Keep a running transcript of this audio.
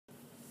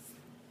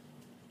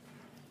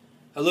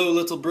Hello,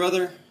 little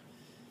brother.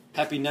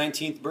 Happy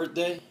 19th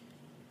birthday.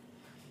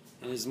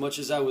 And as much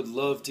as I would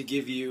love to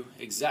give you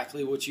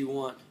exactly what you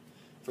want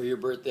for your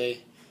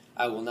birthday,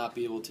 I will not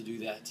be able to do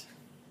that.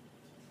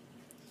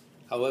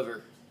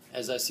 However,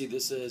 as I see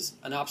this as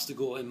an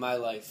obstacle in my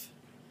life,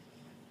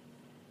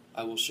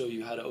 I will show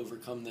you how to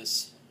overcome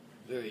this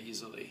very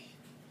easily.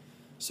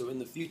 So in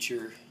the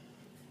future,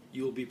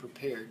 you will be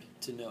prepared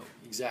to know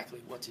exactly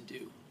what to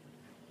do.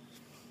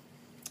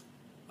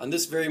 On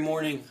this very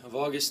morning of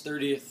August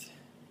 30th,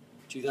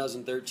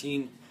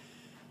 2013,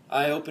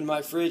 I opened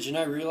my fridge and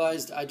I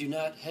realized I do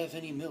not have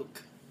any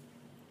milk.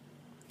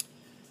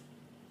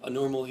 A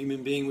normal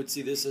human being would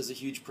see this as a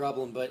huge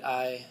problem, but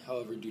I,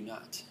 however, do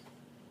not.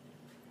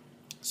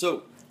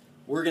 So,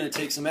 we're going to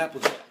take some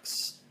Apple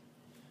Jacks.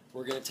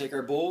 We're going to take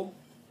our bowl,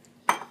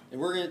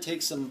 and we're going to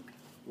take some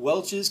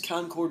Welch's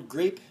Concord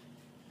Grape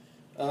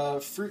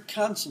fruit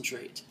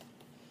concentrate.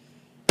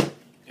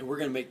 And we're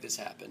going to make this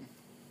happen.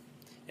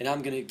 And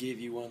I'm going to give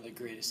you one of the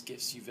greatest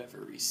gifts you've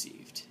ever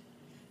received.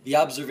 The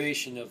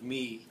observation of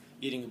me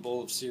eating a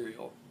bowl of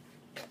cereal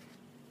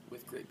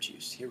with grape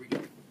juice. Here we go.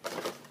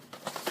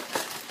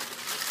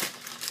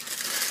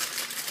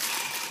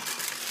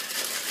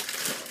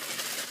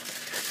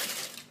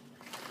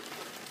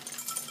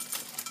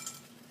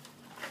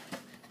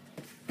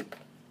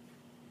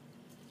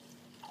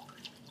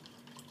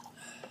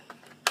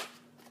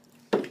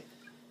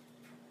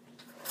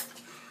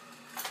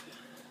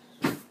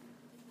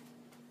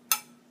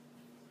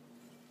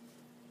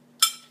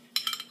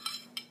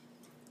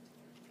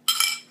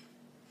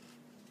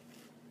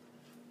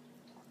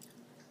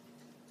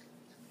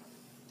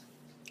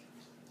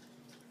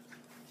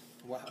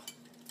 Wow.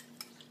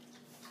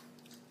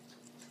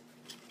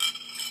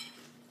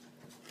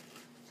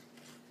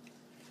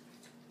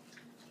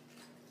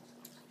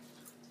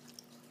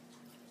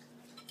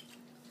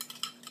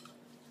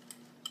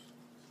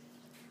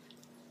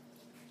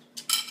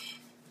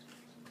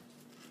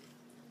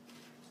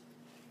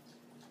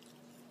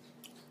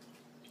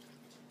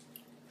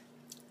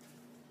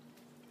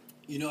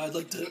 You know, I'd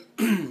like to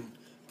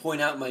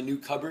point out my new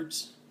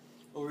cupboards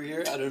over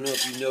here. I don't know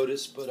if you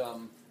noticed, but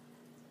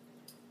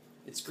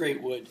it's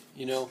great wood,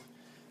 you know.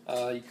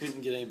 You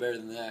couldn't get any better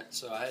than that,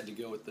 so I had to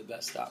go with the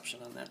best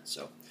option on that.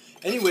 So,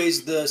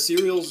 anyways, the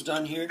cereal's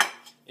done here,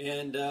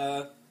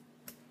 and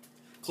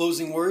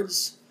closing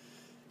words.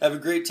 Have a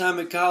great time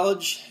at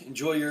college.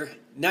 Enjoy your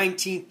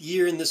 19th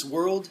year in this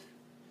world,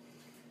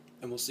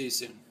 and we'll see you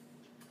soon.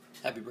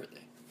 Happy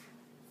birthday.